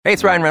Hey,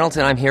 it's Ryan Reynolds,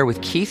 and I'm here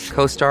with Keith,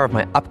 co-star of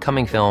my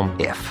upcoming film,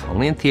 If,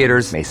 only in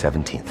theaters May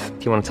 17th.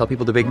 Do you want to tell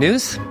people the big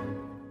news?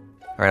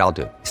 All right, I'll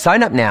do it.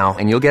 Sign up now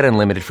and you'll get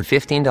unlimited for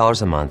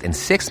 $15 a month and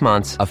 6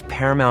 months of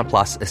Paramount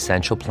Plus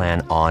Essential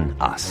Plan on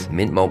us.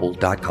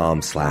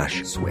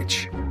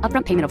 MintMobile.com/switch.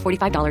 Upfront payment of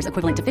 $45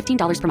 equivalent to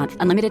 $15 per month.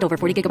 Unlimited over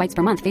 40 gigabytes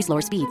per month. Face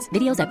lower speeds.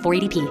 Videos at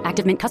 480p.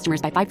 Active Mint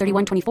customers by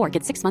 531.24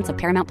 get 6 months of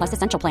Paramount Plus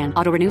Essential Plan.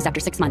 Auto renews after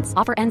 6 months.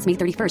 Offer ends May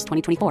 31st,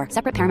 2024.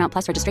 Separate Paramount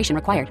Plus registration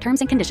required. Terms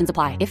and conditions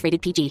apply if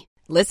rated PG.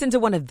 Listen to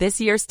one of this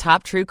year's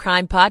top true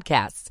crime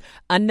podcasts.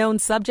 Unknown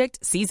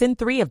Subject, Season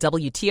 3 of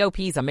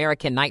WTOP's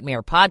American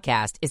Nightmare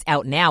podcast is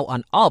out now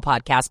on all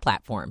podcast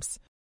platforms.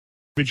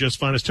 Be just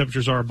fine as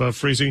temperatures are above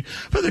freezing,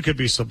 but there could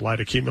be some light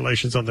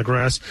accumulations on the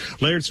grass.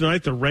 Later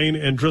tonight, the rain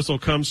and drizzle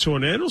comes to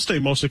an end. It'll stay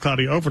mostly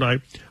cloudy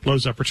overnight.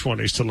 Lows upper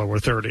 20s to lower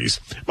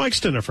 30s. Mike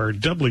Stenifer,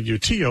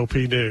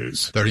 WTOP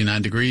News.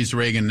 39 degrees,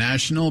 Reagan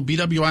National.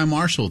 BWI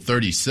Marshall,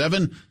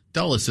 37.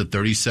 Dulles at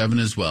 37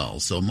 as well.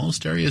 So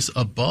most areas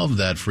above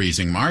that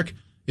freezing mark.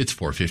 It's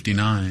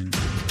 4:59.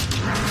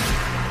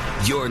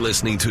 You're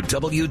listening to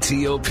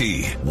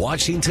WTOP,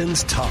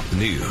 Washington's top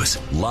news,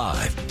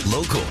 live,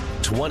 local,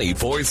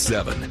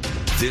 24/7.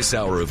 This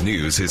hour of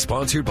news is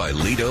sponsored by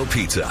Lido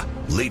Pizza.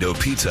 Lido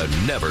Pizza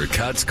never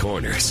cuts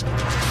corners.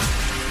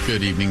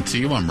 Good evening to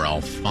you. I'm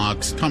Ralph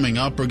Fox. Coming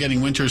up, we're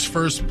getting winter's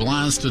first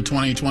blast of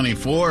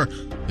 2024.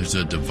 There's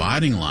a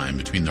dividing line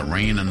between the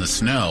rain and the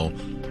snow.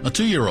 A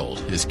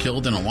 2-year-old is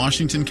killed in a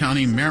Washington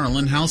County,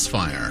 Maryland house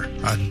fire.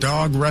 A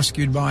dog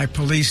rescued by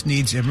police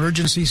needs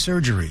emergency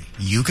surgery.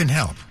 You can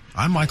help.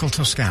 I'm Michael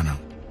Toscano.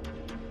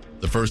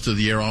 The first of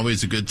the year,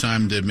 always a good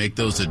time to make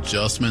those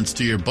adjustments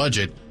to your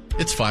budget.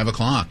 It's 5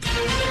 o'clock.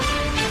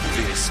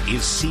 This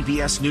is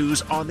CBS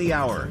News on the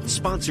Hour,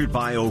 sponsored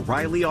by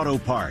O'Reilly Auto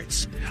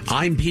Parts.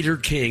 I'm Peter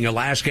King.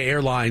 Alaska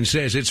Airlines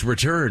says it's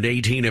returned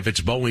 18 of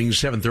its Boeing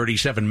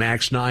 737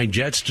 MAX 9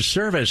 jets to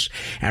service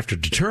after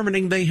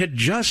determining they had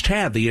just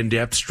had the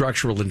in-depth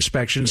structural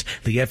inspections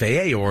the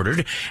FAA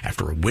ordered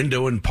after a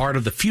window in part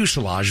of the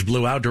fuselage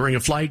blew out during a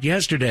flight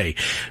yesterday.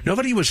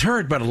 Nobody was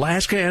hurt, but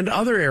Alaska and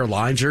other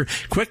airlines are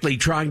quickly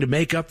trying to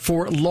make up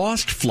for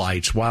lost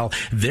flights while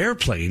their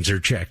planes are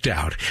checked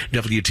out.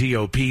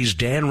 WTOP's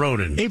Dan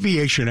Ronan.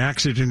 Aviation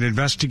accident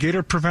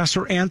investigator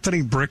Professor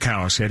Anthony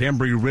Brickhouse at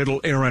Embry-Riddle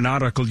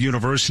Aeronautical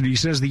University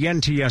says the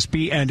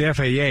NTSB and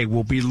FAA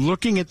will be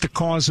looking at the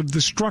cause of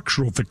the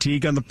structural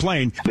fatigue on the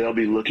plane. They'll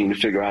be looking to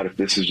figure out if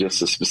this is just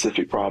a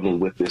specific problem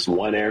with this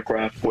one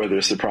aircraft, whether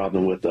it's a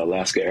problem with the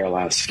Alaska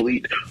Airlines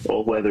fleet,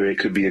 or whether it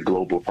could be a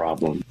global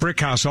problem.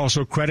 Brickhouse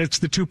also credits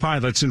the 2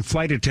 pilots and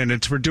flight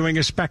attendants for doing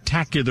a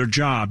spectacular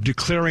job,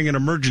 declaring an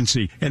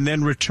emergency, and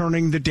then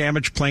returning the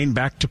damaged plane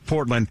back to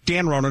Portland.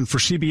 Dan Ronan for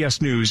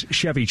CBS News,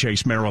 Chevy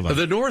Chase, Maryland.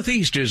 The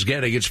Northeast is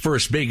getting its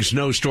first big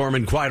snowstorm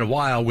in quite a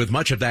while, with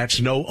much of that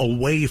snow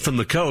away from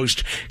the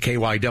coast.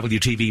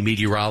 KYWTV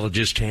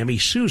meteorologist Tammy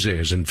Souza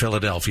is in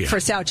Philadelphia. For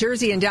South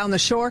Jersey and down the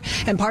shore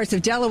and parts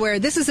of Delaware,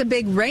 this is a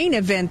big rain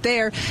event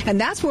there, and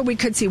that's where we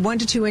could see 1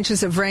 to 2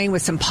 inches of rain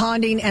with some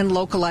ponding and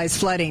localized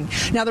flooding.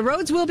 Now, the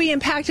roads will be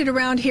impacted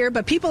around here,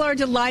 but people are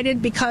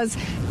delighted because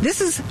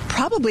this is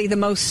probably the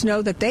most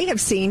snow that they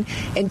have seen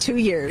in 2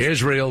 years.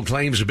 Israel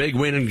claims a big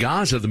win in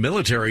Gaza. The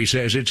military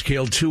says it's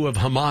killed 2 of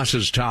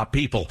Hamas's top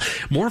people.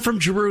 More from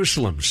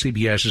Jerusalem.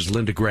 CBS's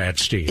Linda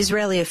Gradstein.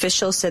 Israeli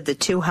officials said the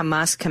 2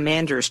 Hamas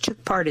commanders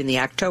took part in the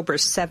October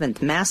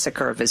 7th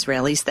massacre of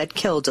Israelis that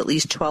killed at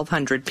least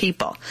 1,200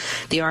 people.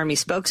 The army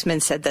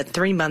spokesman said that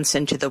 3 months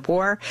into the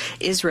war,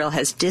 Israel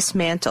has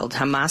dismantled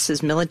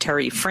Hamas's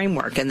military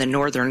framework in the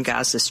northern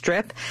Gaza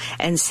Strip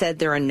and said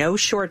there are no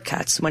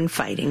shortcuts when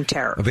fighting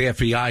terror. The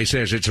FBI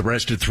says it's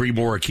arrested 3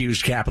 more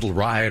accused Capitol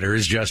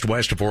rioters just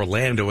west of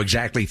Orlando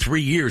exactly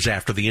 3 years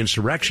after the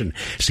insurrection.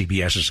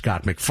 CBS's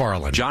Scott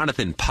McFarland.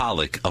 Jonathan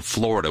Pollock of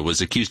Florida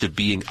was accused of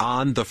being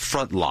on the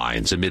front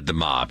lines amid the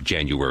mob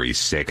January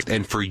 6th.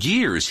 And for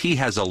years, he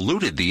has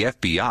eluded the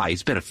FBI.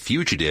 He's been a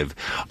fugitive,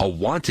 a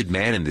wanted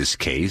man in this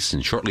case.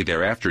 And shortly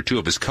thereafter, 2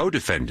 of his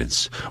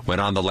co-defendants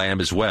went on the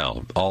lam as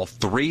well. All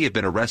 3 have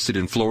been arrested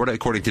in Florida,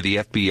 according to the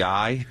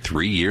FBI,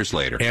 3 years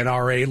later.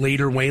 NRA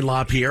leader Wayne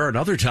LaPierre and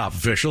other top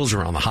officials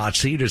are on the hot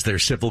seat as their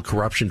civil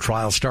corruption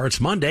trial starts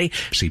Monday.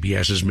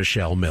 CBS's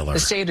Michelle Miller. The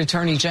state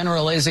attorney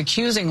general is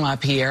accusing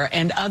LaPierre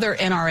and other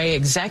NRA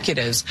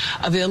executives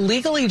of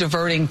illegally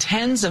diverting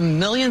tens of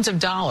millions of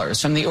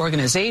dollars from the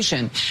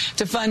organization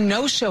to fund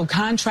no-show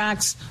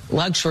contracts,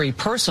 luxury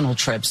personal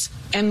trips,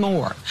 and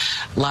more.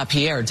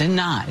 LaPierre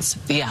denies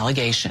the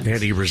allegation.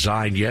 And he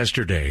resigned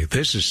yesterday.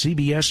 This is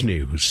CBS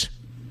News.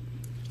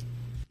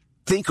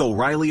 Think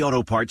O'Reilly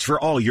Auto Parts for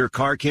all your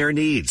car care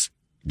needs.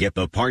 Get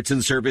the parts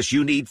and service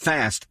you need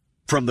fast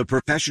from the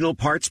professional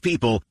parts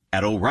people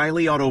at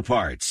O'Reilly Auto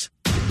Parts.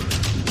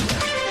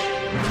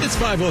 It's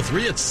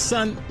 5:03. It's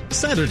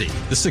Saturday,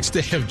 the 6th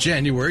day of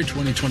January,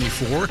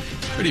 2024.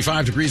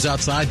 35 degrees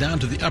outside, down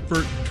to the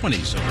upper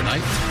 20s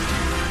overnight.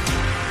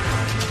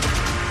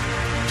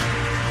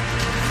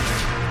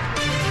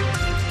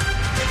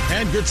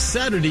 And good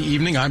Saturday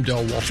evening. I'm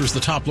Del Walters. The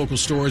top local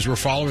stories we're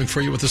following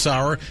for you at this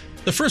hour.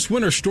 The first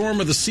winter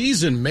storm of the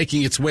season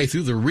making its way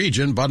through the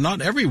region, but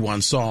not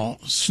everyone saw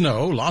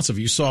snow. Lots of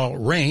you saw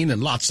rain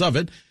and lots of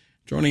it.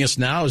 Joining us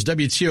now is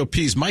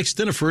WTOP's Mike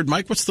Stiniford.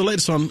 Mike, what's the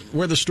latest on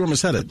where the storm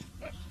is headed?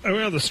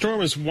 Well, the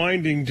storm is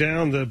winding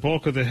down. The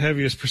bulk of the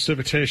heaviest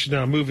precipitation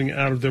now moving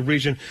out of the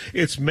region.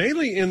 It's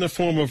mainly in the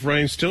form of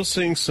rain, still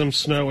seeing some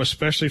snow,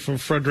 especially from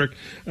Frederick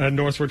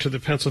northward to the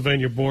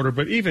Pennsylvania border.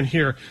 But even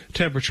here,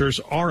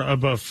 temperatures are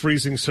above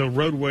freezing, so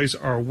roadways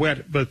are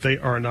wet, but they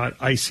are not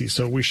icy,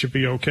 so we should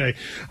be okay.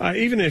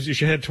 Even as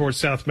you head towards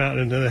South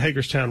Mountain and the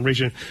Hagerstown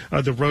region,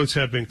 the roads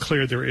have been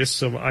cleared. There is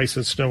some ice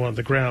and snow on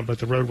the ground, but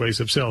the roadways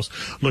themselves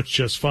look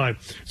just fine.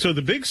 So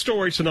the big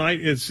story tonight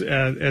is,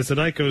 as the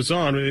night goes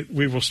on,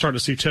 we will start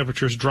to see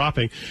temperatures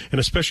dropping, and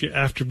especially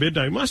after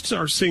midnight, we must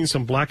start seeing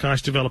some black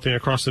ice developing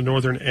across the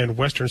northern and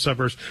western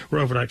suburbs,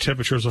 where overnight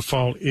temperatures will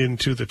fall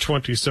into the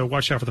 20s. So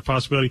watch out for the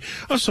possibility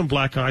of some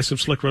black ice, some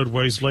slick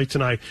roadways late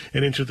tonight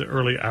and into the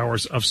early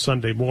hours of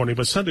Sunday morning.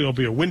 But Sunday will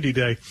be a windy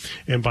day,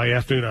 and by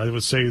afternoon, I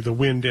would say the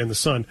wind and the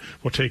sun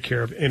will take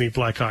care of any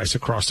black ice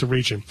across the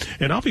region.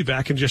 And I'll be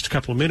back in just a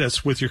couple of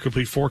minutes with your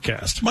complete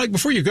forecast. Mike,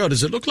 before you go,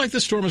 does it look like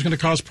this storm is going to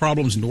cause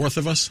problems north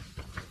of us?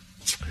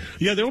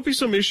 Yeah, there will be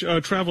some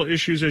travel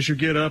issues as you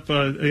get up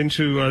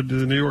into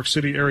the New York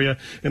City area,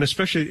 and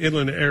especially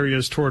inland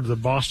areas toward the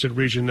Boston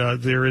region.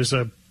 There is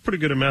a pretty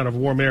good amount of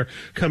warm air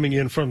coming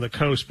in from the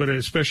coast, but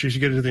especially as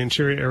you get into the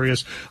interior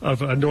areas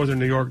of northern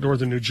New York,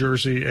 northern New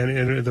Jersey, and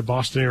in the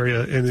Boston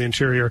area in the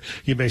interior,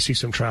 you may see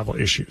some travel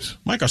issues.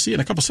 Mike, I'll see you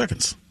in a couple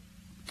seconds.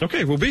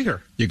 Okay, we'll be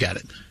here. You got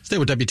it. Stay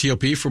with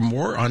WTOP for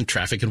more on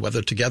traffic and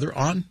weather together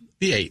on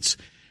the 8s.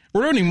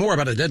 We're learning more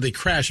about a deadly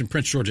crash in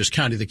Prince George's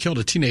County that killed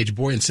a teenage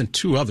boy and sent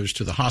 2 others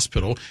to the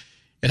hospital.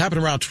 It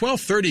happened around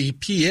 12:30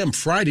 p.m.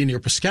 Friday near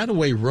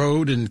Piscataway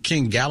Road and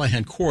King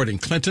Gallahan Court in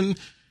Clinton.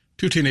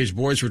 2 teenage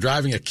boys were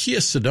driving a Kia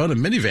Sedona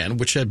minivan,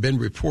 which had been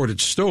reported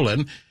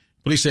stolen.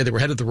 Police say they were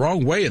headed the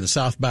wrong way in the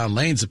southbound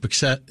lanes of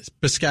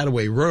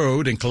Piscataway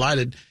Road and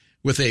collided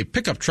with a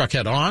pickup truck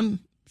head-on.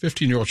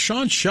 15-year-old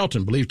Sean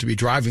Shelton, believed to be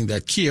driving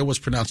that Kia, was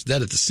pronounced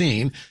dead at the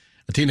scene.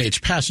 A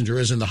teenage passenger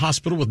is in the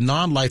hospital with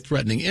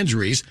non-life-threatening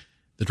injuries.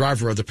 The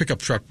driver of the pickup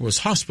truck was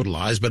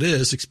hospitalized but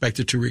is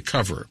expected to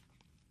recover.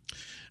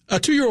 A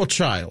 2-year-old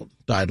child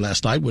died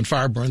last night when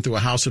fire burned through a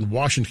house in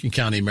Washington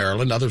County,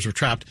 Maryland. Others were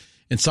trapped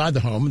inside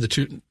the home in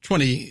the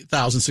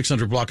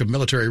 20,600 block of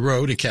Military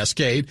Road in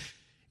Cascade.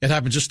 It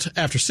happened just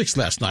after 6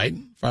 last night.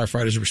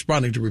 Firefighters are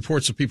responding to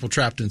reports of people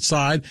trapped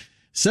inside.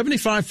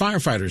 75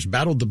 firefighters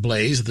battled the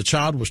blaze. The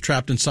child was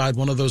trapped inside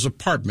one of those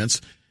apartments.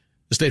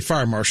 The state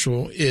fire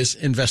marshal is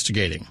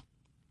investigating.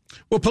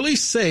 Well,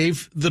 police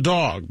saved the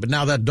dog, but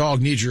now that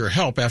dog needs your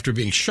help after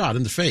being shot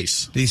in the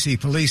face. D.C.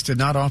 police did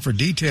not offer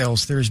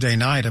details Thursday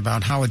night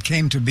about how it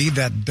came to be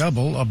that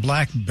Double, a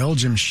black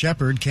Belgian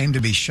shepherd, came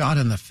to be shot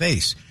in the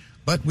face.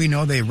 But we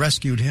know they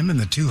rescued him in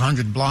the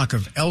 200 block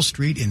of L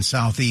Street in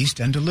Southeast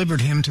and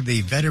delivered him to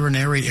the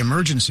Veterinary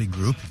Emergency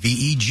Group,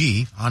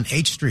 VEG, on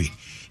H Street.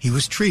 He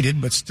was treated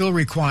but still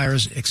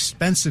requires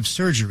expensive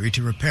surgery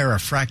to repair a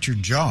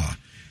fractured jaw.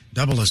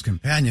 Double is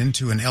companion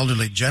to an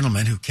elderly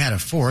gentleman who can't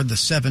afford the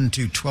 $7,000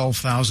 to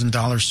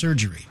 $12,000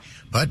 surgery.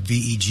 But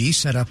VEG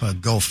set up a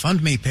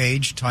GoFundMe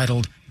page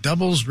titled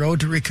Double's Road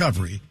to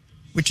Recovery,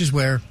 which is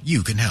where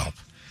you can help.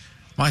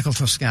 Michael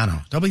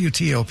Toscano,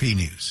 WTOP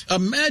News.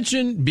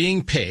 Imagine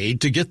being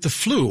paid to get the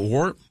flu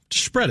or to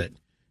spread it.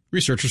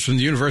 Researchers from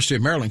the University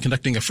of Maryland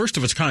conducting a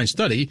first-of-its-kind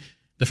study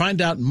to find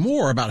out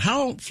more about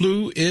how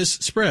flu is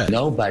spread.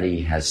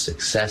 Nobody has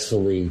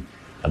successfully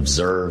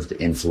observed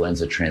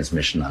influenza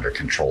transmission under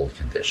controlled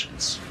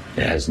conditions.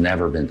 It has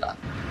never been done.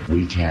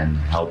 We can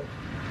help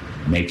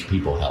make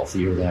people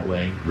healthier that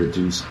way,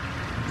 reduce,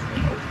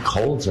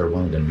 colds are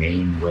one of the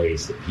main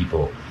ways that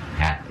people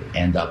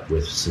end up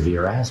with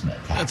severe asthma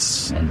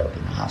attacks and end up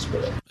in the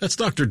hospital. That's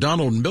Dr.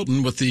 Donald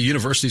Milton with the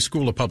University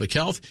School of Public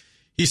Health.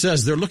 He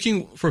says they're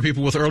looking for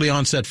people with early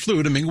onset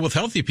flu to mingle with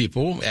healthy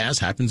people, as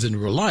happens in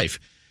real life.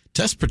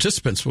 Test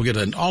participants will get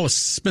an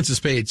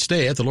all-expenses-paid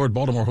stay at the Lord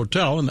Baltimore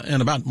Hotel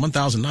and about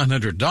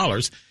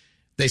 $1,900.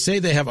 They say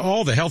they have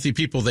all the healthy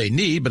people they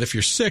need, but if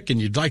you're sick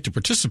and you'd like to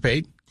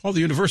participate, call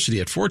the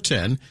university at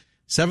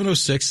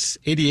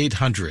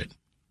 410-706-8800.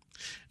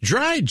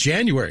 Dry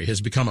January has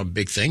become a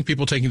big thing,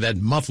 people taking that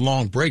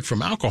month-long break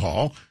from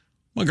alcohol.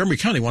 Montgomery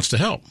County wants to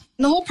help.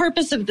 The whole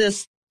purpose of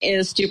this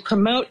is to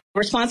promote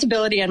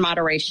responsibility and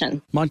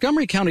moderation.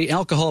 Montgomery County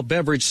Alcohol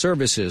Beverage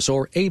Services,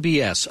 or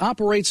ABS,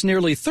 operates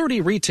nearly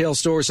 30 retail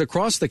stores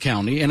across the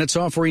county, and it's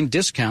offering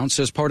discounts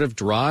as part of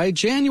Dry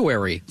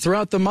January.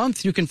 Throughout the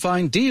month, you can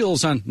find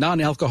deals on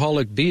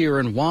non-alcoholic beer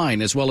and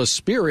wine, as well as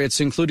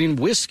spirits, including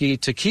whiskey,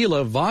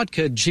 tequila,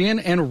 vodka, gin,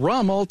 and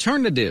rum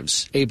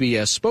alternatives.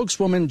 ABS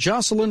spokeswoman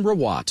Jocelyn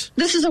Rawat.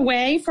 This is a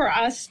way for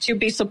us to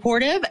be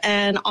supportive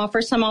and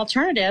offer some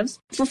alternatives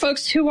for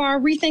folks who are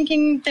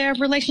rethinking their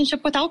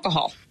relationship with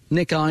alcohol.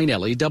 Nick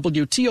Iannelli,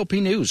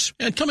 WTOP News.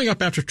 And coming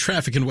up after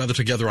traffic and weather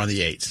together on the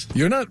 8th.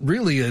 You're not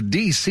really a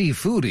D.C.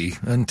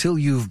 foodie until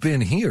you've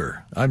been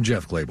here. I'm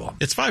Jeff Clayball.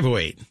 It's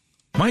 5:08.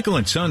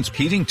 Michael & Son's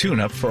heating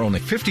tune-up for only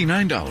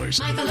 $59.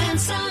 Michael &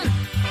 Son.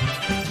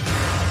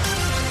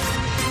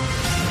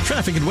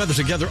 Traffic and weather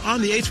together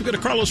on the 8th. We go to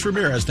Carlos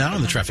Ramirez now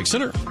in the traffic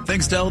center.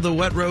 Thanks, Del. The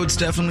wet roads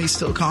definitely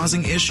still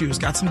causing issues.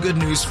 Got some good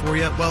news for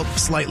you. Well,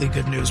 slightly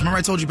good news. Remember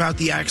I told you about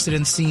the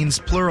accident scenes,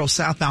 plural,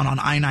 southbound on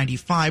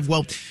I-95?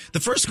 Well, the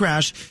first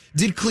crash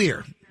did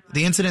clear.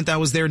 The incident that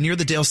was there near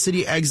the Dale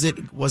City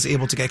exit was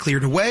able to get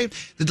cleared away.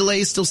 The delay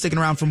is still sticking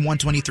around from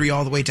 123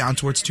 all the way down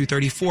towards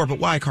 234. But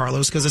why,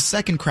 Carlos? Because a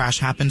second crash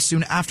happened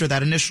soon after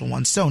that initial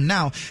one. So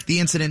now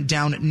the incident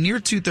down near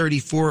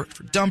 234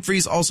 for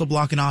Dumfries, also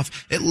blocking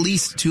off at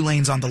least 2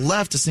 lanes on the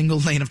left. A single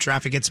lane of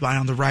traffic gets by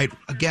on the right,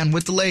 again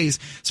with delays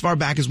as far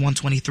back as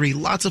 123.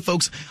 Lots of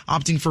folks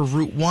opting for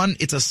Route 1.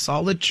 It's a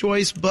solid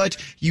choice, but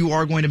you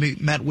are going to be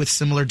met with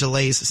similar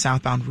delays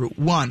southbound Route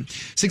 1.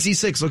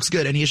 66 looks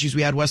good. Any issues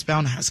we had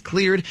westbound has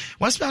cleared.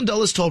 Westbound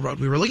Dulles Toll Road.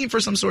 We were looking for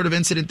some sort of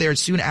incident there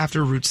soon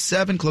after Route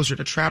 7, closer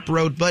to Trap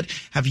Road, but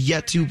have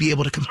yet to be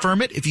able to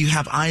confirm it. If you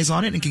have eyes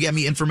on it and can get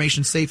me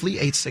information safely,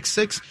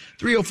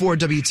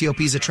 866-304-WTOP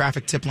is a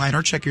traffic tip line,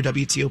 or check your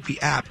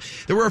WTOP app.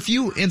 There were a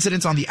few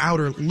incidents on the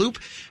outer loop.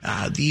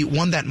 The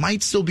one that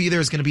might still be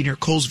there is going to be near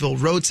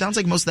Colesville Road. Sounds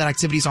like most of that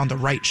activity is on the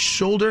right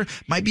shoulder.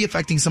 Might be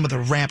affecting some of the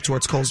ramp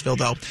towards Colesville,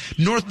 though.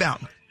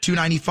 Northbound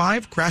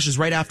 295 crashes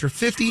right after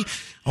 50,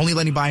 only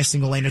letting by a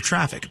single lane of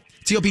traffic.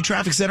 TOP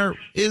Traffic Center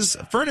is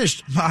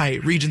furnished by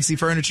Regency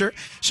Furniture.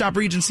 Shop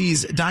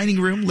Regency's dining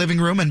room, living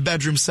room, and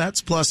bedroom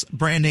sets, plus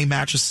brand name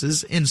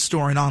mattresses in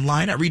store and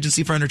online at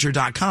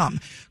regencyfurniture.com.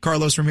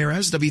 Carlos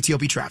Ramirez,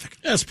 WTOP Traffic.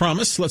 As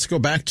promised, let's go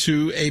back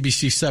to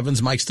ABC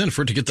 7's Mike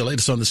Stenford to get the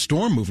latest on the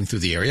storm moving through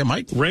the area.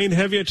 Mike? Rain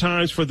heavy at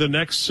times for the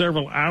next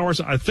several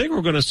hours. I think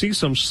we're going to see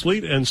some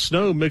sleet and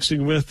snow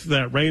mixing with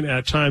that rain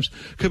at times.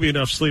 Could be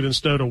enough sleet and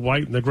snow to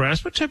whiten the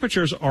grass, but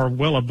temperatures are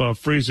well above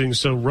freezing,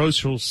 so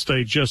roads will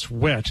stay just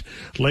wet.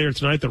 Later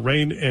tonight, the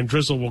rain and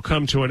drizzle will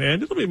come to an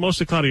end. It'll be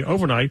mostly cloudy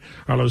overnight.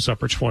 Our lows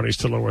upper 20s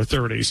to lower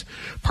 30s.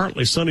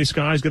 Partly sunny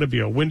skies. Going to be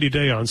a windy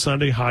day on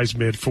Sunday. Highs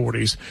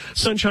mid-40s.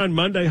 Sunshine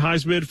Monday.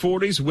 Highs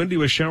mid-40s. Windy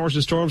with showers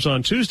and storms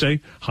on Tuesday.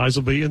 Highs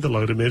will be in the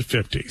low to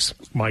mid-50s.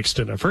 Mike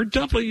Stenford,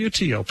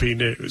 WTOP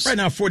News. Right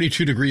now,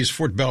 42 degrees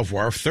Fort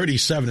Belvoir,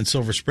 37 in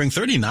Silver Spring,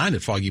 39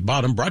 at Foggy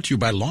Bottom. Brought to you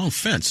by Long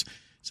Fence.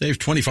 Save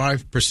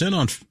 25%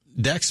 on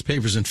decks,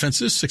 pavers, and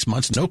fences. 6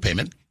 months, no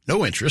payment,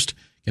 no interest.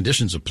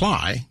 Conditions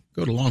apply.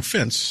 Go to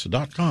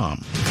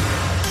longfence.com.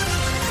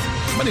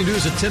 Money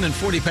news at 10 and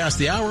 40 past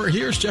the hour.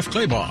 Here's Jeff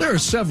Clayball. There are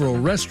several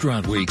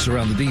restaurant weeks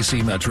around the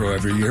D.C. metro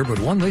every year, but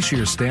one this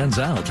year stands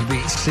out.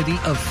 The City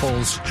of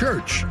Falls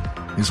Church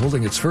is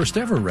holding its first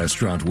ever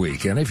restaurant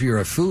week. And if you're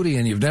a foodie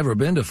and you've never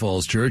been to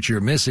Falls Church,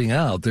 you're missing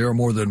out. There are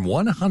more than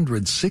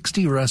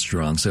 160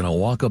 restaurants in a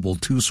walkable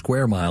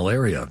 2-square-mile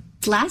area.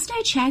 Last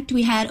I checked,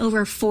 we had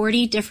over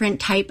 40 different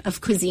type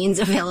of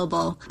cuisines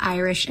available.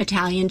 Irish,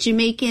 Italian,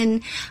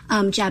 Jamaican,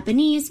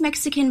 Japanese,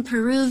 Mexican,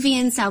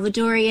 Peruvian,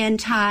 Salvadorian,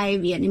 Thai,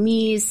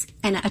 Vietnamese,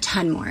 and a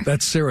ton more.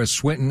 That's Sarah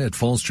Swinton at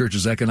Falls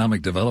Church's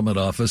Economic Development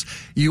Office.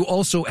 You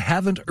also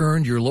haven't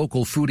earned your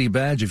local foodie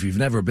badge if you've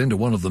never been to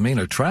one of the main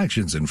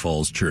attractions in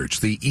Falls Church,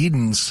 the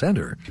Eden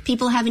Center.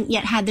 People haven't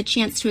yet had the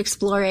chance to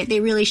explore it. They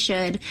really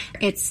should.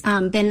 It's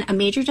been a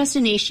major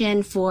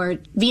destination for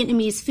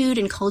Vietnamese food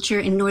and culture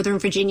in Northern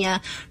Virginia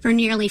for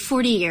nearly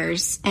 40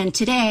 years. And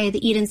today,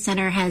 the Eden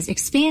Center has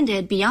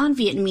expanded beyond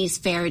Vietnamese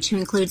fare to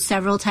include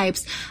several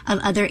types of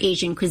other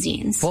Asian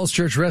cuisines. Falls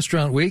Church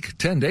Restaurant Week,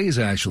 10 days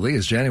actually,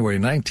 is January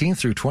 19th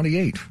through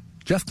 28th.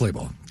 Jeff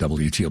Clayball,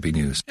 WTOP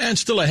News. And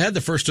still ahead,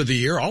 the first of the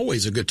year,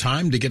 always a good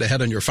time to get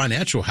ahead on your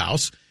financial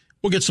house.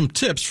 We'll get some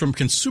tips from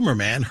consumer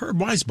man Herb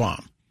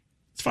Weisbaum.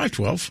 It's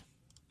 5:12.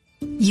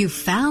 You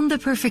found the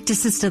perfect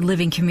assisted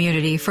living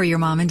community for your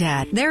mom and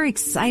dad. They're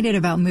excited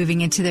about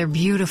moving into their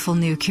beautiful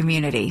new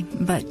community.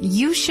 But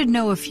you should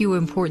know a few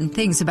important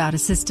things about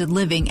assisted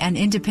living and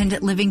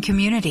independent living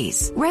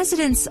communities.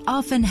 Residents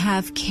often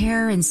have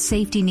care and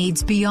safety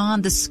needs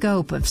beyond the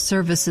scope of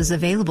services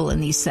available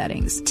in these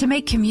settings. To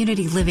make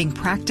community living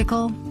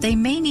practical, they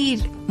may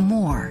need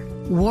more.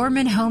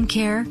 Warman Home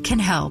Care can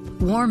help.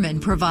 Warman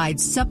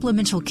provides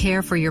supplemental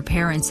care for your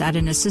parents at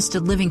an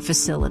assisted living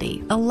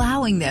facility,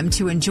 allowing them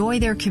to enjoy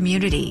their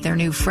community, their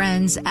new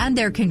friends, and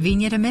their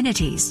convenient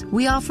amenities.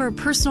 We offer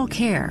personal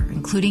care,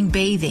 including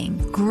bathing,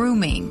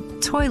 grooming,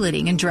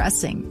 toileting, and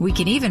dressing. We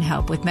can even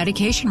help with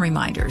medication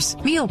reminders,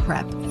 meal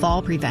prep,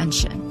 fall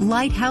prevention,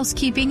 light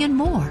housekeeping, and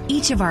more.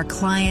 Each of our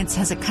clients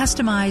has a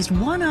customized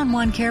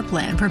one-on-one care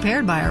plan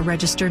prepared by our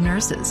registered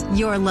nurses.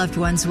 Your loved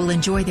ones will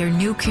enjoy their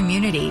new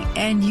community,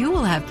 and you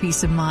will have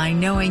peace of mind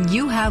knowing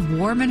you have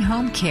Warman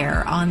Home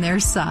Care on their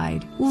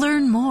side.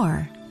 Learn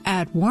more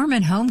at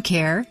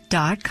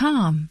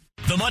warmanhomecare.com.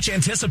 The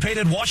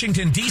much-anticipated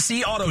Washington,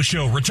 D.C. Auto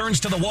Show returns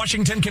to the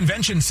Washington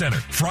Convention Center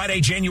Friday,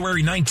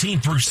 January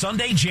 19th through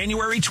Sunday,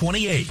 January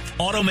 28th.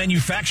 Auto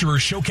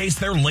manufacturers showcase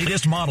their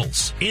latest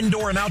models.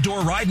 Indoor and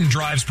outdoor ride and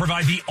drives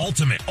provide the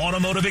ultimate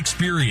automotive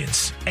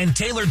experience. And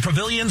tailored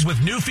pavilions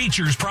with new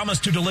features promise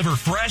to deliver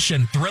fresh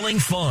and thrilling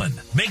fun.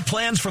 Make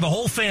plans for the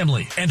whole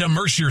family and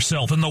immerse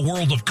yourself in the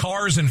world of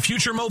cars and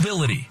future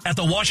mobility at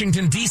the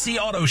Washington, D.C.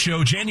 Auto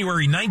Show,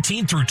 January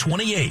 19th through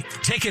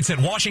 28th. Tickets at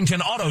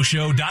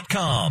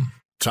WashingtonAutoShow.com.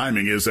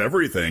 Timing is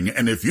everything,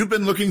 and if you've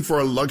been looking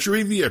for a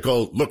luxury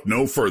vehicle, look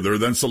no further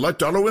than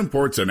Select Auto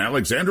Imports in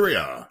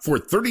Alexandria. For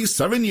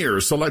 37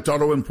 years, Select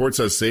Auto Imports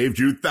has saved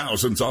you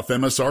thousands off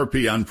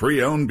MSRP on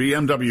pre-owned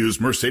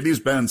BMWs,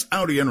 Mercedes-Benz,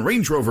 Audi, and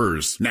Range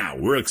Rovers. Now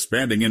we're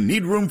expanding and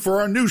need room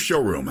for our new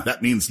showroom.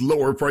 That means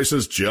lower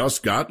prices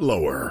just got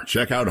lower.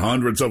 Check out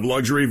hundreds of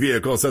luxury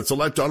vehicles at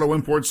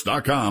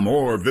SelectAutoImports.com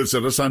or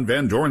visit us on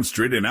Van Dorn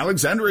Street in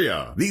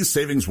Alexandria. These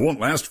savings won't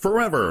last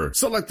forever.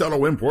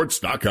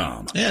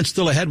 SelectAutoImports.com. And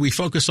still ahead, we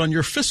focus on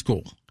your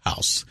fiscal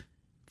house.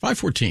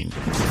 514.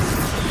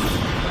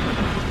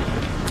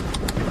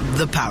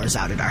 The power's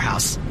out at our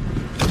house.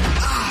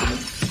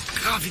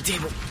 Coffee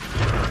table.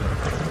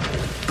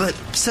 But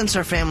since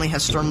our family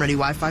has storm-ready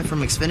Wi-Fi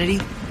from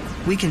Xfinity,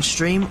 we can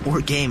stream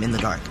or game in the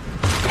dark.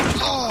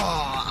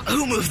 Oh,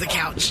 who moved the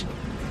couch?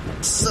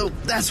 So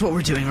that's what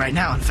we're doing right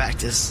now, in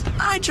fact, is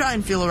I try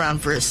and feel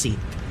around for a seat.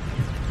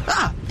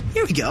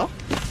 Here we go.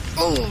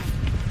 Oh,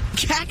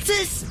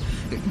 cactus?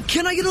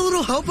 Can I get a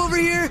little help over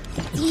here?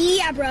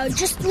 Yeah, bro.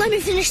 Just let me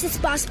finish this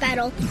boss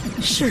battle.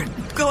 Sure.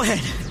 Go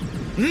ahead.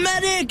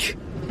 Medic!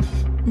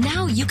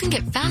 Now you can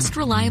get fast,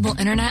 reliable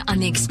internet on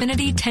the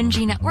Xfinity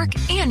 10G network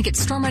and get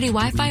storm-ready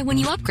Wi-Fi when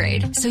you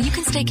upgrade, so you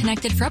can stay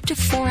connected for up to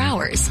 4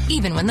 hours,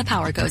 even when the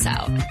power goes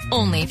out.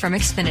 Only from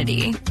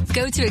Xfinity.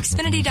 Go to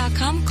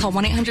Xfinity.com, call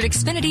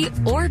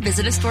 1-800-XFINITY, or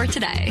visit a store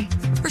today.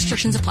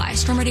 Restrictions apply.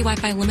 Storm-ready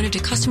Wi-Fi limited to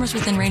customers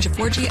within range of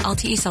 4G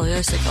LTE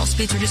cellular signal.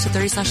 Speeds reduced to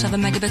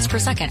 30/7 megabits per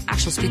second.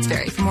 Actual speeds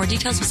vary. For more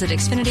details, visit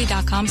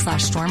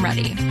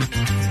Xfinity.com/stormready.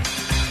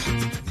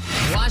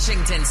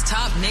 Washington's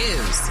top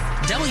news,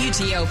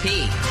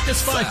 WTOP.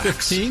 It's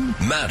 5:15.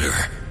 Matter.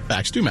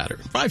 Facts do matter.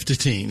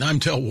 5:15. I'm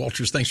Tel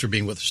Walters. Thanks for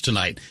being with us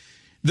tonight.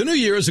 The new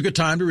year is a good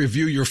time to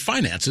review your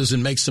finances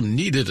and make some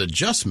needed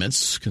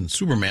adjustments.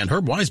 Consumer man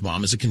Herb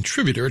Weisbaum is a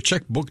contributor at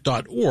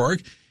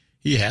checkbook.org.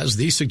 He has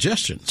these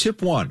suggestions.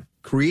 Tip 1.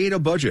 Create a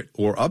budget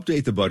or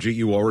update the budget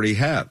you already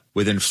have.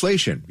 With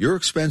inflation, your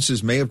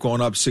expenses may have gone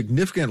up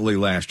significantly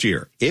last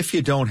year. If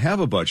you don't have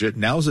a budget,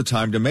 now's the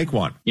time to make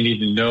one. You need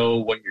to know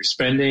what you're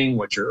spending,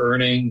 what you're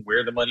earning,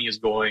 where the money is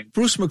going.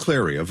 Bruce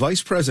McClary, a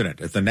vice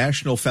president at the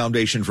National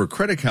Foundation for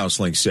Credit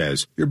Counseling,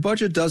 says your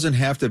budget doesn't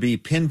have to be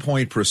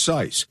pinpoint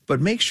precise,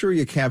 but make sure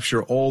you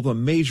capture all the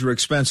major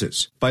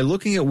expenses. By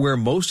looking at where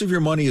most of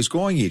your money is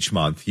going each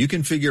month, you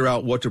can figure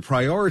out what to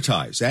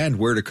prioritize and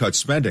where to cut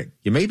spending.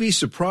 You may be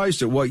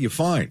surprised at what you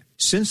find.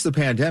 Since the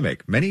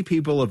pandemic, many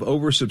people have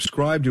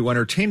oversubscribed to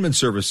entertainment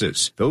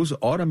services. Those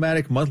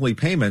automatic monthly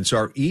payments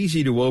are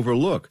easy to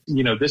overlook.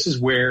 You know, this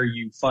is where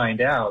you find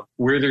out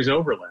where there's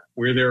overlap,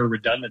 where there are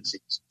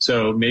redundancies.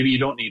 So maybe you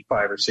don't need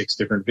 5 or 6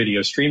 different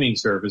video streaming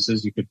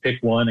services. You could pick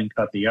one and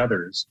cut the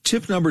others.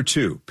 Tip number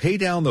 2, pay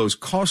down those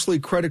costly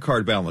credit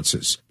card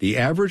balances. The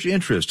average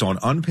interest on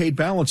unpaid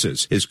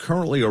balances is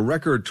currently a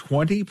record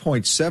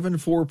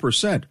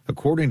 20.74%,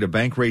 according to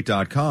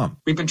Bankrate.com.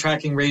 We've been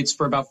tracking rates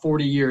for about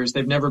 40 years.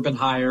 They've never been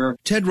higher.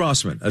 Ted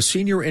Rossman, a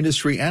senior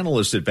industry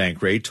analyst at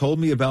Bankrate, told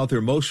me about their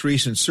most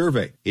recent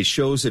survey. It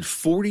shows that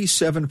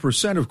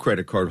 47% of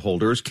credit card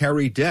holders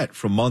carry debt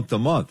from month to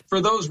month. For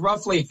those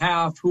roughly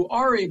half who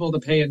are able to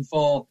pay in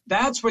full,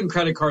 that's when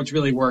credit cards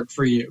really work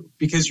for you,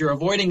 because you're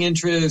avoiding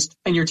interest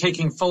and you're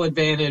taking full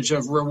advantage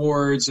of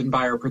rewards and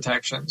buyer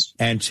protections.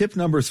 And tip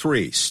number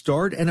 3,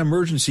 start an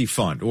emergency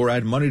fund or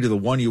add money to the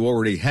one you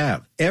already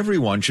have.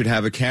 Everyone should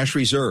have a cash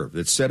reserve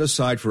that's set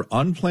aside for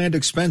unplanned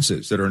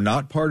expenses that are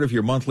not part of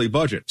your monthly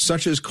budget,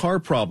 such as car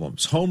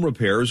problems, home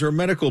repairs, or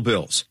medical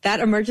bills. That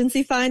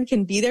emergency fund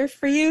can be there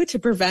for you to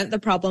prevent the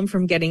problem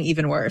from getting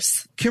even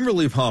worse.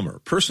 Kimberly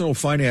Palmer, personal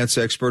finance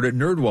expert at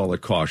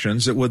NerdWallet,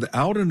 cautions that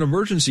without an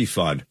emergency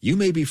fund, you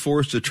may be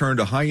forced to turn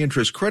to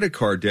high-interest credit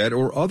card debt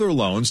or other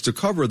loans to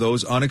cover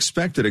those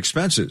unexpected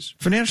expenses.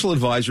 Financial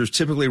advisors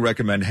typically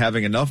recommend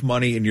having enough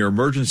money in your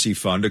emergency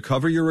fund to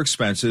cover your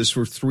expenses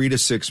for 3 to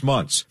 6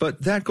 months.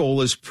 But that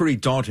goal is pretty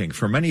daunting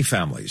for many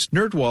families.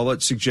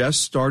 NerdWallet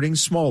suggests starting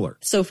smaller.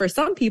 So for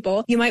some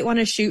people, you might want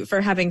to shoot for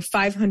having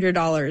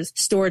 $500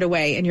 stored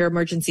away in your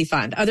emergency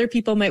fund. Other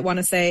people might want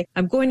to say,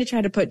 I'm going to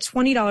try to put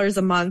 $20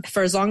 a month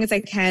for as long as I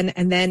can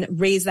and then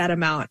raise that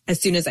amount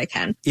as soon as I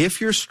can. If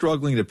you're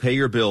struggling to pay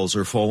your bills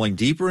or falling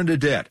deeper into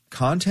debt,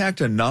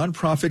 contact a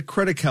nonprofit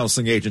credit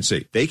counseling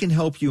agency. They can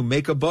help you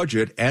make a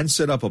budget and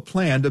set up a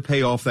plan to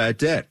pay off that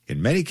debt.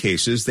 In many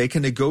cases, they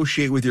can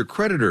negotiate with your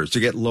creditors to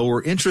get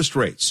lower interest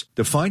rates.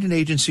 To find an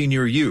agency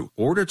near you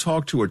or to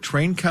talk to a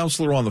trained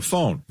counselor on the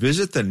phone,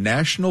 visit the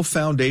National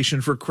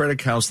Foundation for Credit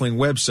Counseling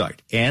website,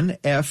 nfcc.org.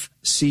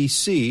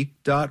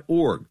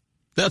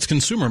 That's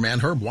consumer man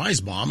Herb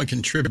Weisbaum, a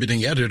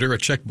contributing editor at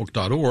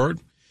checkbook.org.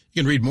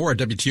 You can read more at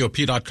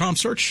WTOP.com.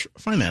 Search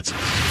finance.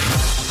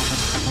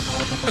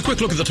 A quick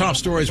look at the top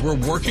stories we're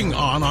working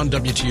on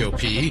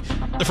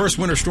WTOP. The first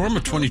winter storm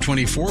of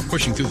 2024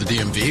 pushing through the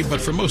DMV, but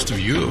for most of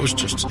you, it was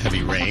just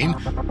heavy rain.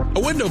 A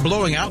window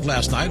blowing out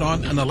last night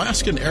on an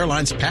Alaskan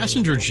Airlines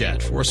passenger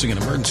jet, forcing an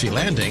emergency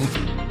landing.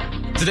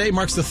 Today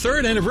marks the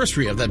third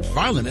anniversary of that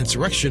violent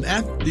insurrection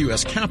at the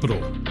U.S. Capitol.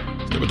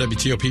 Stay with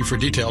WTOP for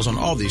details on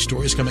all these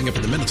stories coming up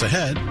in the minutes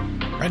ahead.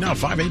 Right now,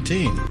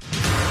 5:18.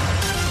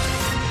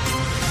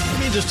 That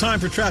means it's time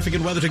for traffic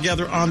and weather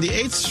together on the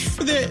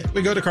 8th.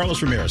 We go to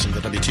Carlos Ramirez in the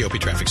WTOP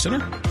Traffic Center.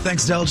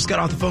 Thanks, Del. Just got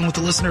off the phone with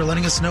the listener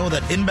letting us know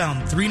that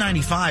inbound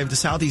 395, the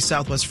Southeast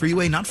Southwest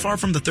Freeway, not far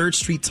from the 3rd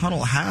Street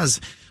Tunnel, has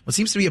what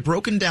seems to be a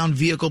broken down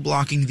vehicle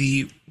blocking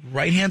the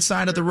right-hand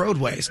side of the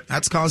roadways.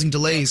 That's causing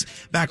delays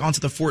back onto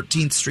the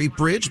 14th Street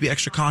Bridge. Be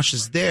extra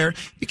cautious there.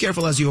 Be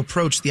careful as you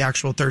approach the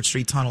actual 3rd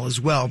Street Tunnel as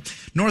well.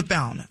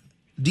 Northbound,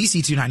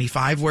 DC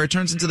 295, where it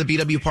turns into the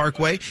BW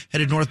Parkway,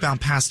 headed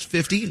northbound past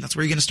 50. That's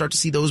where you're going to start to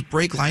see those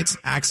brake lights.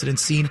 Accident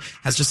scene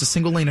has just a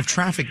single lane of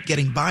traffic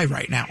getting by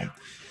right now.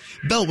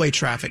 Beltway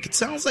traffic. It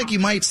sounds like you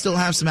might still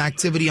have some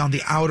activity on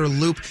the outer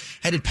loop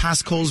headed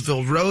past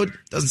Colesville Road.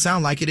 Doesn't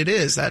sound like it. It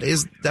is. That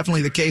is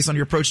definitely the case on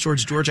your approach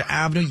towards Georgia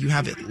Avenue. You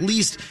have at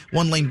least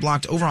one lane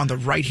blocked over on the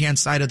right-hand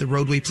side of the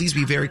roadway. Please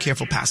be very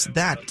careful past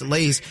that.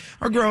 Delays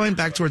are growing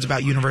back towards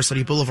about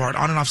University Boulevard.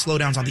 On and off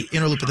slowdowns on the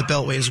inner loop of the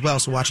Beltway as well,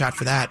 so watch out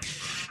for that.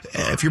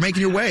 If you're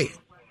making your way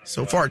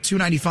so far,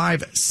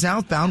 295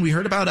 southbound, we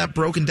heard about that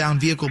broken down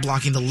vehicle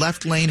blocking the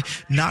left lane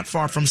not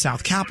far from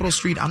South Capitol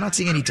Street. I'm not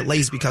seeing any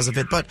delays because of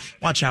it, but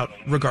watch out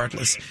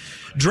regardless.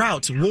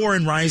 Drought, war,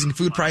 and rising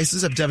food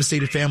prices have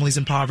devastated families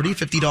in poverty.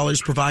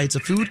 $50 provides a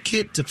food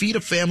kit to feed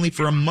a family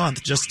for a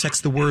month. Just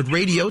text the word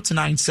radio to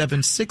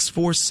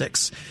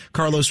 97646.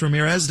 Carlos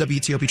Ramirez,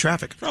 WTOP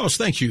Traffic. Carlos,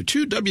 thank you.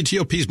 To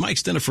WTOP's Mike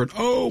Steniford.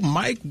 Oh,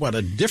 Mike, what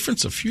a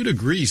difference a few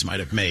degrees might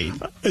have made.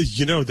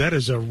 That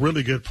is a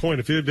really good point.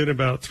 If it had been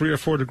about 3 or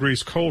 4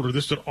 degrees colder,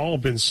 this would all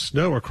been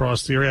snow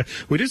across the area.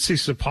 We did see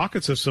some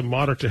pockets of some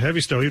moderate to heavy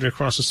snow, even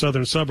across the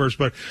southern suburbs,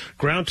 but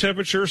ground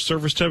temperature,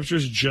 surface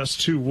temperatures, just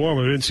too warm.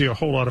 We didn't see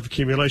a whole lot of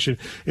accumulation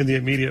in the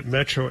immediate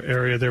metro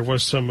area. There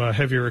was some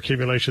heavier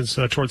accumulations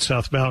towards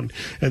South Mountain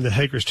and the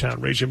Hagerstown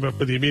region, but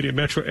for the immediate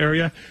metro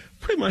area,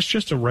 pretty much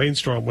just a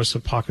rainstorm with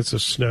some pockets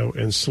of snow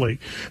and sleet.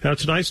 Now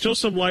tonight, still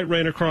some light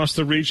rain across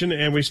the region,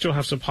 and we still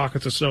have some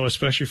pockets of snow,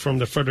 especially from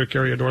the Frederick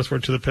area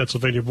northward to the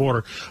Pennsylvania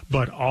border.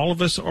 But all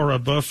of us are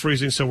above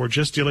freezing, so we're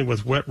just dealing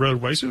with wet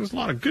roadways. There's a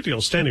lot of good deal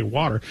of standing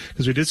water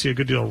because we did see a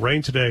good deal of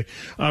rain today.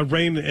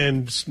 Rain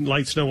and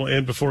light snow will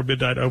end before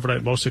midnight,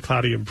 overnight, mostly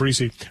cloudy and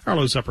breezy. Our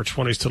lows upper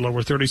 20s to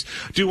lower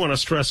 30s. Do want to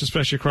stress,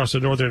 especially across the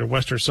northern and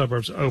western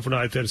suburbs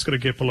overnight, that it's going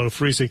to get below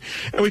freezing.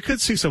 And we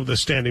could see some of the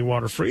standing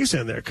water freeze,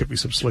 and there could be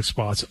some slick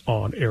spots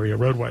on area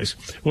roadways.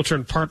 We'll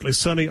turn partly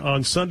sunny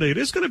on Sunday. It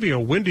is going to be a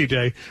windy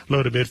day.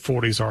 Low to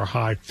mid-40s are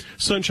high.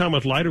 Sunshine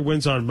with lighter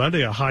winds on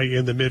Monday, a high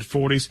in the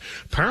mid-40s.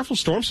 Powerful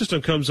storm system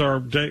comes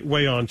our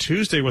way on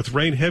Tuesday with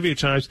rain heavy at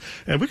times,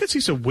 and we could see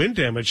some wind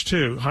damage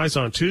too. Highs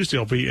on Tuesday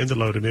will be in the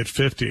low to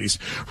mid-50s.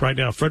 Right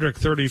now, Frederick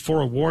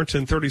 34,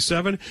 Warrenton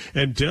 37,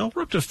 and Dell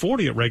we're up to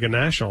 40 at Reagan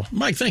National.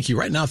 Mike, thank you.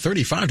 Right now,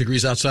 35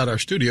 degrees outside our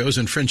studios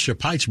in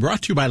Friendship Heights,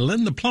 brought to you by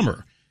Len the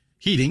Plumber.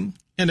 Heating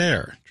and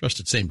air.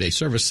 Trusted same-day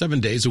service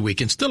 7 days a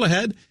week. And still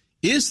ahead,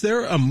 is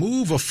there a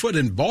move afoot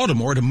in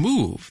Baltimore to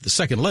move the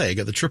second leg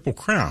of the Triple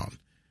Crown?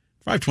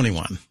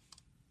 521.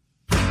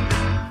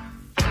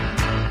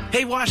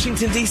 Hey,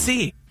 Washington,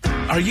 D.C.,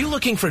 are you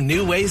looking for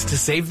new ways to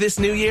save this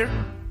new year?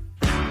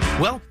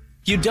 Well,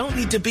 you don't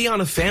need to be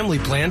on a family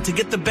plan to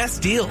get the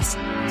best deals.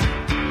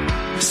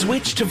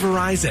 Switch to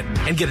Verizon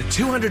and get a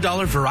 $200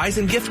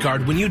 Verizon gift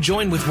card when you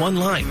join with one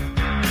line.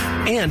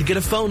 And get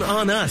a phone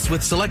on us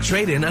with Select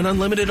Trade-In and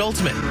Unlimited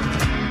Ultimate.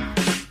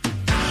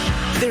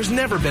 There's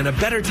never been a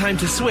better time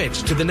to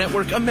switch to the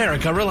network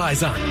America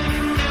relies on.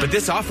 But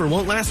this offer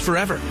won't last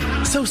forever.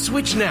 So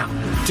switch now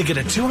to get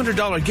a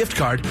 $200 gift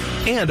card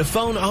and a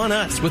phone on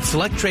us with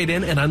Select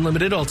Trade-In and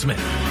Unlimited Ultimate.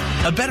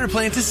 A better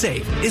plan to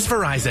save is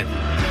Verizon.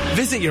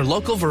 Visit your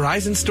local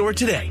Verizon store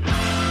today.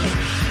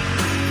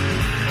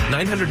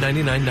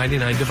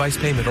 $999.99 device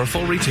payment or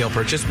full retail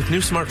purchase with new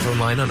smartphone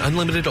line on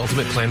Unlimited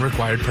Ultimate plan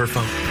required per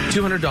phone.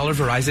 $200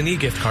 Verizon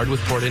e-gift card with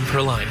port-in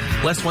per line.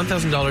 Less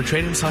 $1,000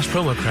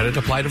 trade-in/promo credit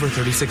applied over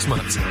 36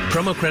 months.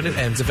 Promo credit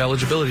ends if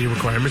eligibility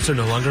requirements are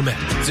no longer met.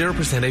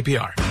 0%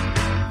 APR.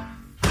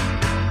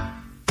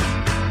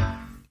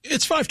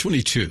 It's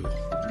 522.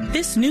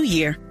 This new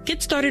year,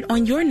 get started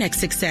on your next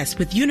success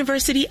with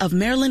University of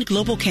Maryland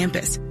Global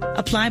Campus.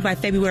 Apply by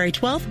February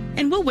 12th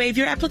and we'll waive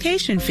your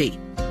application fee.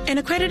 An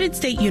accredited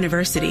state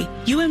university,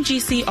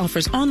 UMGC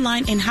offers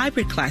online and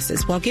hybrid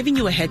classes while giving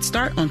you a head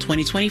start on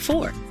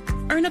 2024.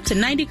 Earn up to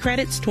 90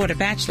 credits toward a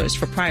bachelor's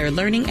for prior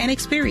learning and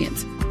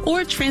experience,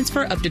 or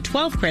transfer up to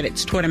 12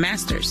 credits toward a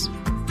master's.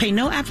 Pay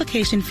no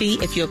application fee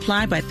if you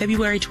apply by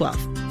February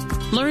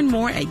 12th. Learn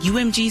more at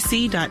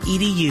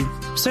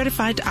umgc.edu.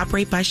 Certified to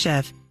operate by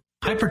Chev.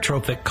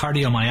 Hypertrophic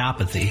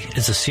cardiomyopathy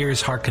is a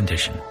serious heart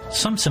condition.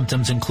 Some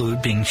symptoms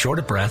include being short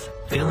of breath,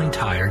 feeling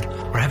tired,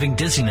 or having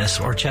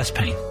dizziness or chest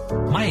pain.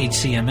 My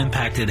HCM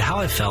impacted how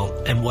I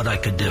felt and what I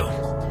could do.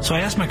 So I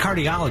asked my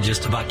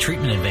cardiologist about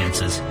treatment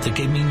advances that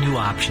gave me new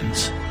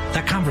options.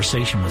 That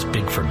conversation was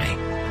big for me.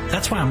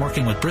 That's why I'm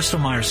working with Bristol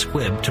Myers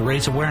Squibb to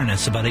raise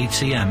awareness about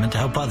HCM and to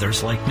help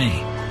others like me.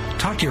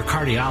 Talk to your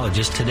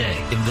cardiologist today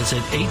and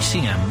visit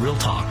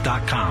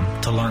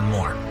hcmrealtalk.com to learn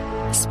more.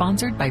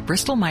 Sponsored by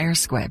Bristol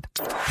Myers Squibb.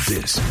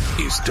 This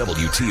is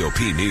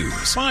WTOP News.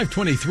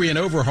 523, an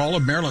overhaul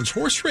of Maryland's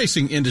horse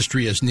racing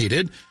industry is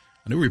needed.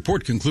 A new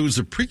report concludes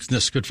the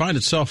Preakness could find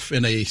itself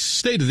in a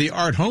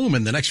state-of-the-art home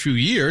in the next few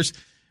years.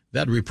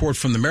 That report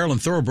from the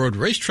Maryland Thoroughbred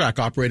Racetrack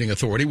Operating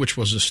Authority, which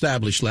was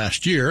established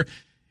last year,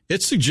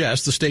 it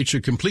suggests the state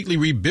should completely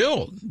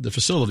rebuild the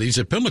facilities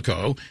at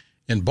Pimlico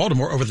in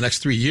Baltimore over the next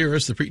 3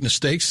 years. The Preakness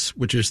Stakes,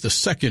 which is the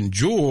second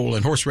jewel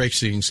in horse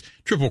racing's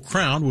Triple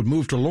Crown, would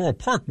move to Laurel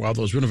Park while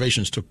those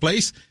renovations took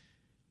place.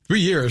 3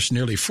 years,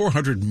 nearly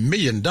 $400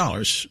 million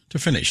to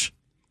finish.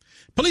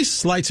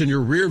 Police lights in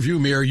your rearview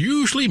mirror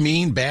usually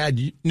mean bad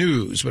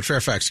news, but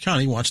Fairfax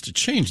County wants to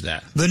change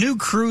that. The new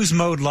cruise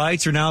mode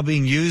lights are now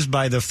being used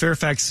by the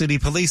Fairfax City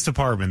Police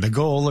Department. The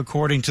goal,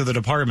 according to the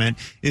department,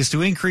 is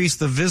to increase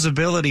the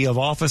visibility of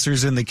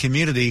officers in the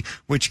community,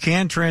 which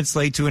can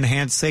translate to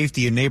enhanced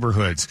safety in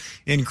neighborhoods.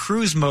 In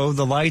cruise mode,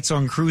 the lights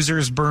on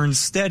cruisers burn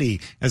steady,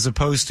 as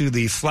opposed to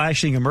the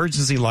flashing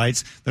emergency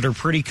lights that are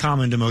pretty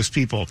common to most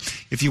people.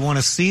 If you want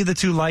to see the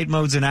two light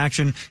modes in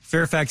action,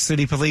 Fairfax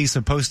City Police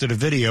have posted a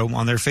video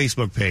on their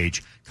Facebook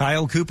page.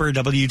 Kyle Cooper,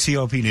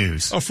 WTOP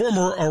News. A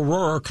former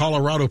Aurora,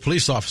 Colorado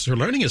police officer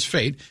learning his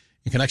fate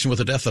in connection with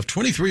the death of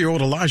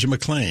 23-year-old Elijah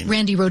McClain.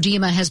 Randy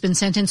Rodema has been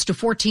sentenced to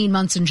 14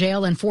 months in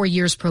jail and 4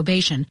 years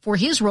probation for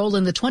his role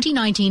in the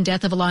 2019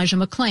 death of Elijah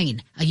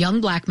McClain, a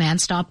young black man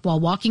stopped while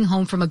walking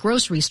home from a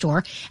grocery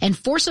store and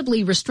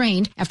forcibly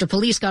restrained after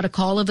police got a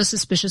call of a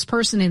suspicious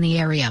person in the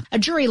area. A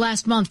jury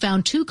last month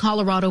found 2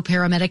 Colorado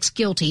paramedics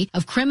guilty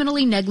of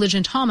criminally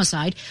negligent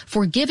homicide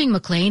for giving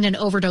McClain an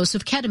overdose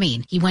of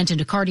ketamine. He went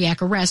into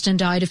cardiac arrest and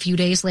died a few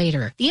days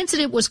later. The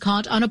incident was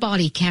caught on a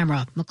body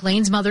camera.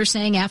 McClain's mother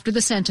saying after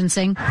the sentencing, if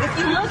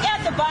you look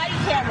at the body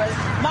cameras,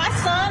 my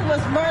son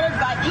was murdered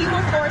by evil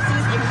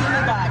forces in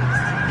human bodies.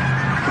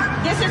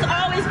 This has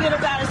always been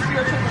about a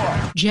spiritual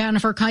war.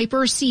 Jennifer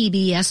Kuiper,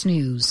 CBS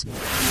News.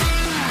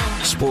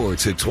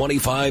 Sports at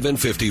 25 and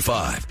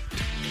 55.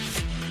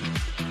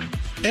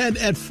 And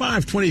at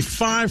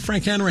 5:25,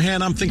 Frank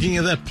Hanrahan, I'm thinking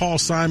of that Paul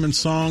Simon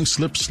song,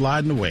 Slip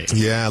Sliding Away.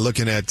 Yeah,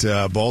 looking at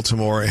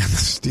Baltimore and the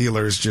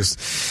Steelers, just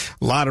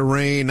a lot of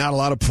rain, not a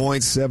lot of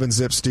points,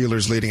 7-zip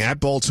Steelers leading at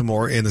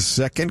Baltimore in the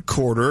second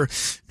quarter.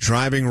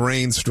 Driving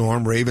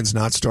rainstorm, Ravens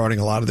not starting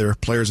a lot of their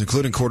players,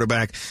 including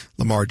quarterback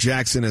Lamar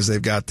Jackson, as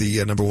they've got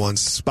the number 1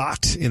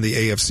 spot in the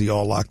AFC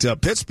all locked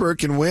up. Pittsburgh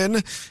can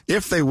win.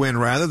 If they win,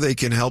 rather, they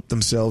can help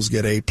themselves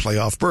get a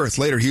playoff berth.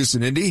 Later,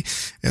 Houston, Indy,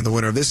 and the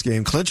winner of this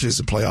game clinches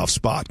a playoff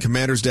spot.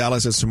 Commanders,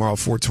 Dallas, that's tomorrow,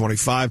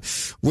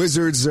 4:25.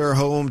 Wizards are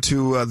home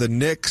to the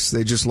Knicks.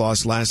 They just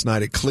lost last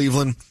night at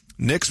Cleveland.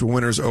 Knicks were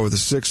winners over the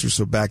Sixers,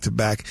 so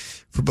back-to-back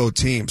for both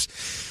teams.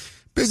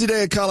 Busy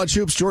day at college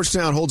hoops.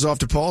 Georgetown holds off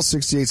DePaul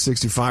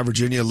 68-65.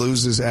 Virginia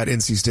loses at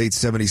NC State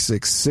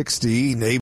 76-60. Navy